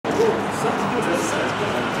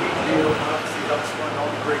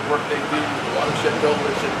work they do, the Watershed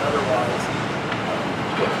Coalition and otherwise.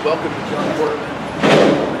 Welcome to John Quarterman.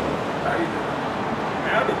 How are you doing?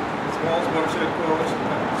 Howdy. It's WWALS Watershed Coalition.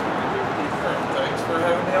 Thanks for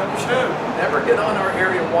having me on the show. Never get on our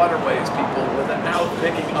area waterways, people, without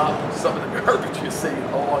picking up some of the garbage you see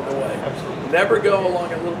along the way. Absolutely. Never go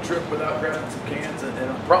along a little trip without grabbing some cans,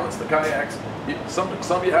 and I promise the kayaks, some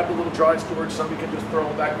of you have the little dry storage, some of you can just throw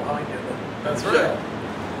them back behind you. That's right.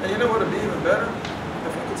 And you know what would be even better?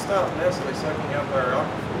 If we could stop Nestle sucking out our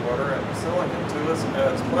aquifer water and selling it to us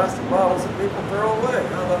as plastic bottles that people throw away.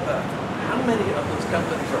 How about that? How many of those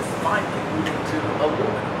companies are finally moving to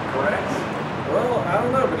aluminum, correct? Well, I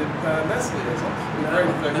don't know, but Nestle isn't. It'd be great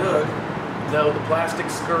if they would. No, the plastic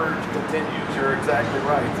scourge continues. You're exactly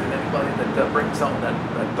right. And anybody that brings home that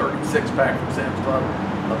 36-pack from Sam's Club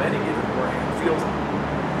of any given brand feels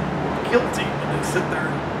guilty when they sit there.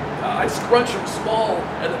 I scrunch them small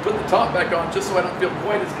and then put the top back on just so I don't feel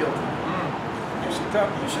quite as guilty. You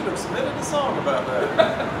should have submitted a song about that.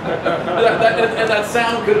 and that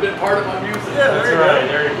sound could have been part of my music. Yeah, that's right.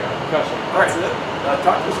 There you go. All right.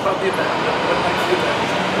 Talk to us about the event. What night's the event?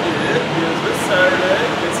 It is this Saturday.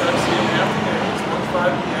 It's actually in the afternoon. It's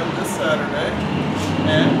 1:05 p.m. this Saturday.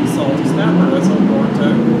 And Salty Snapper, that's on board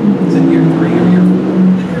too. Is it year 3 or year 4?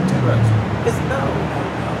 Year 2, actually. It's no.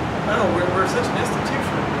 No, we're such an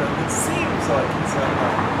institution that it seems like it's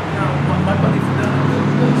my buddy from down at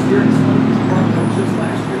the Spirit Swimming Park just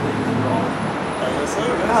last year, they did it all. I guess so.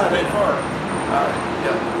 That's a big part.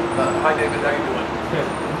 Hi David, how you doing? Good.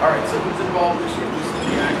 All right, so who's involved this year? Just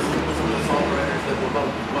the acts, some of the songwriters that will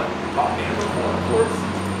both talk and perform, of course.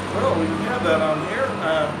 Well, we have that on here.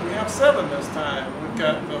 We have 7 this time. We've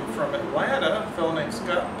got them from Atlanta, a fellow named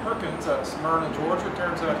Scott Perkins out of Smyrna, Georgia.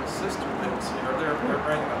 Turns out his sister lives here. They're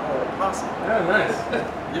bringing the whole posse. Oh, nice.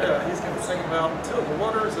 Yeah, he's going to sing about Until the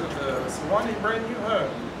Waters of the Suwannee Bring You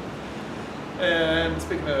Home. And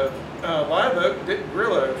speaking of Live Oak, Dick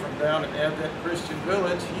Grillo from down in Advent Christian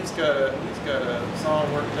Village, he's got a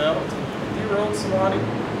song worked out, Dear Old Suwannee.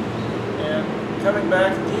 And coming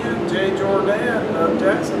back again, Jay Jordan of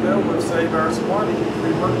Jacksonville will Save Our Suwannee.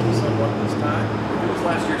 Reworked him somewhat this time. Who was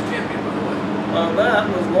last year's champion, by the way? That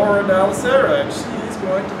was Laura Dalacera, and she's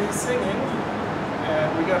going to be singing.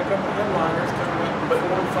 And we got a couple of headliners coming up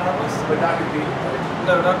before the finalists. But not competing, right?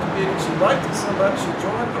 No, not competing. She liked it so much she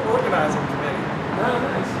joined the organizing committee. Oh,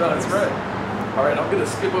 nice. No, that's right. All right, I'm going to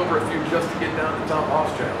skip over a few just to get down to Tom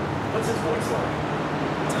Hochschild. What's his voice like?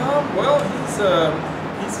 Tom, well,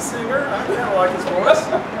 he's a singer. I kind of like his voice.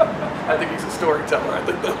 I think he's a storyteller. I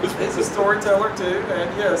think that was He's a storyteller too, and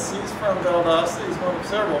yes, he's from Valdosta. He's one of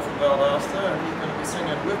several from Valdosta, and he's going to be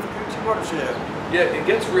singing with the Gucci Watershed. Yeah, it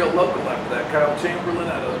gets real local after that. Kyle Chamberlain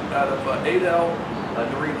out of Adel,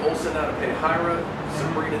 Noreen Olson out of Payhira,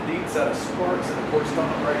 Sabrina Dietz out of Sparks, and of course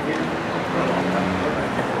Tom right here.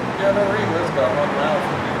 Yeah, Noreen lives about 1 mile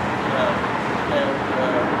from me.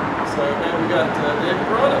 And we got David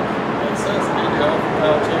Broderick. It says Adel from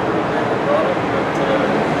Kyle Chamberlain, David Broderick, but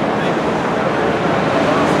David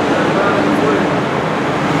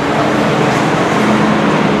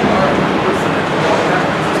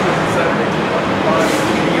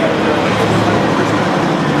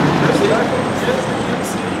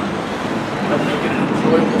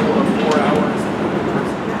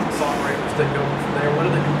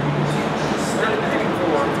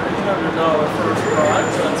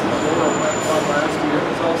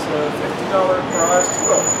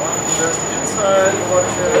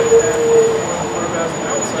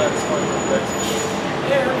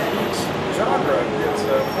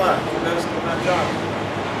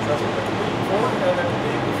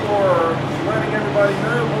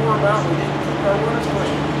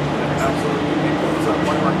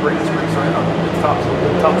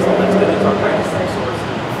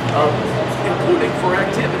including for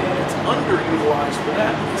activity. It's underutilized for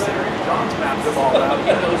that in this area. John's mapped them all out.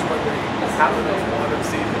 He knows when they have enough water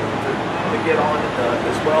season to get on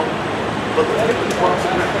as well. But let's get to the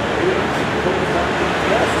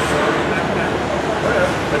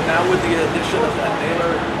But now with the addition of that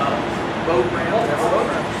Naylor boat ramp,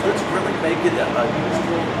 let's really make it a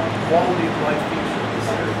useful quality of life feature in this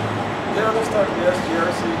area. Yeah, I just talked to the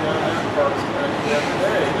SGRC down there in Parks the other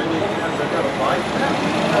day. Then you have to got a bike path.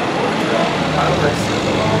 I would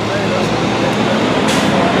sit all day.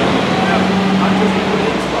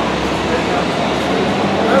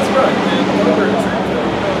 That's right. And over in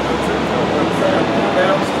Troopville,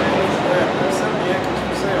 downstream from that, there's 70 acres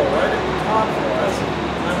for sale right at the Courthouse.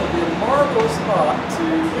 That would be a marvelous spot to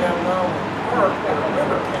have not only park but a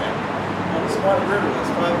river camp on the Suwannee River.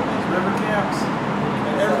 There's 5 of these river camps.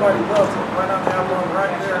 And quite he loves it. Why not have one right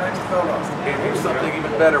there next to Courthouse? And here's something even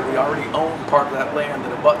better. We already own part of that land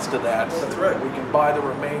that abuts to that. That's right. We can buy the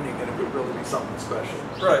remaining, and it would really be something special.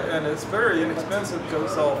 Right, and it's very inexpensive because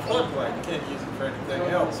it's all floodplain. You can't use it for anything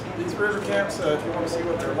else. These river camps, if you want to see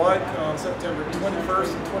what they're like, on September 21st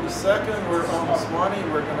and 22nd, we're on the Suwannee.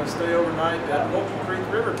 We're going to stay overnight at Local Creek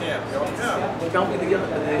River Camp. Y'all come. Tell me the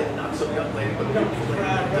not so young lady, but the beautiful lady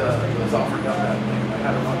that was offering up that thing. I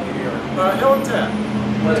had her on the air. Helen Tapp.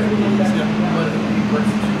 Yeah,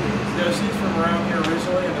 she's from around here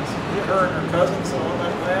originally, and it's her and her cousins on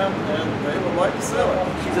that land, and they would like to sell it.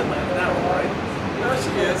 She's Atlanta now, right? No,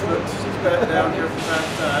 she is, but she's back down here from time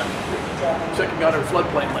to time. Checking out her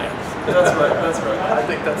floodplain lands. That's right, that's right. I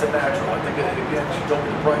think that's a natural. I think, again, she told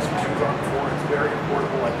me the price when she was on before. It's very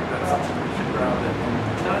affordable. I think that's something we should ground in.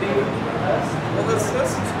 Not even. Well, let's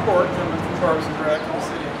support coming from Barbers and Rack in the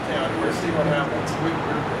city and county. We'll see what happens. We're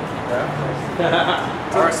going to keep that.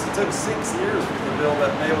 It took 6 years to build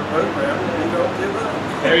that Naylor boat ramp, and we don't give up.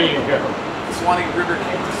 There you go. Suwannee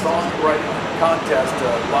Riverkeeper Songwriting Contest.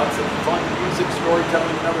 Lots of fun music,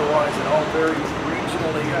 storytelling, and otherwise, and all very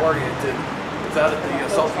regionally oriented. It's out at the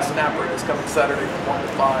Salty Snapper this coming Saturday from 1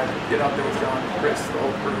 to 5. Get out there with John, Chris, the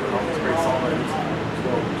whole crew, and all these great songwriters.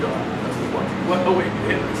 So, John, that's what. Oh, wait, you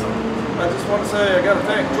hit me something. I just want to say I got to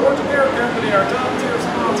thank Georgia Beer Company, our top tier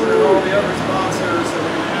sponsor, and all the other sponsors. And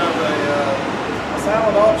we're going to have a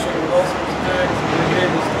silent auction with all sorts of things. They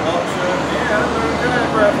gave us the auction, and there are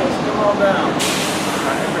kayak raffles. Come on down.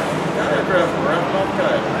 Kayak raffle, raffle on the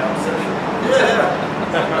kayak. Yeah.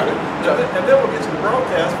 And then we'll get you the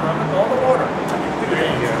broadcast from it on the water. There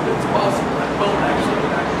you go. It's possible. That phone actually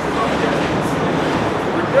would act as a broadcast.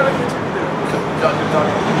 We're going to get you to do it. John, good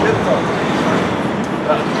talking to you. Good talking to you.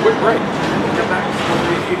 Quick break. We'll get back to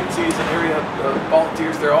the agencies and area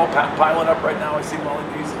volunteers. They're all piling up right now. I see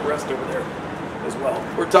Molly's and the rest over there as well.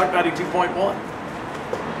 We're Talk 92.1.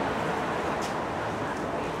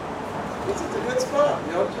 This is a good spot.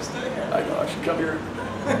 You know, just stay here. I know. I should come here.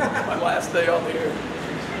 My last day on the air.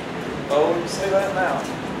 Oh, you say that now.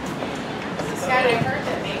 Scott, I heard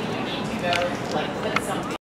that maybe you need to go like put something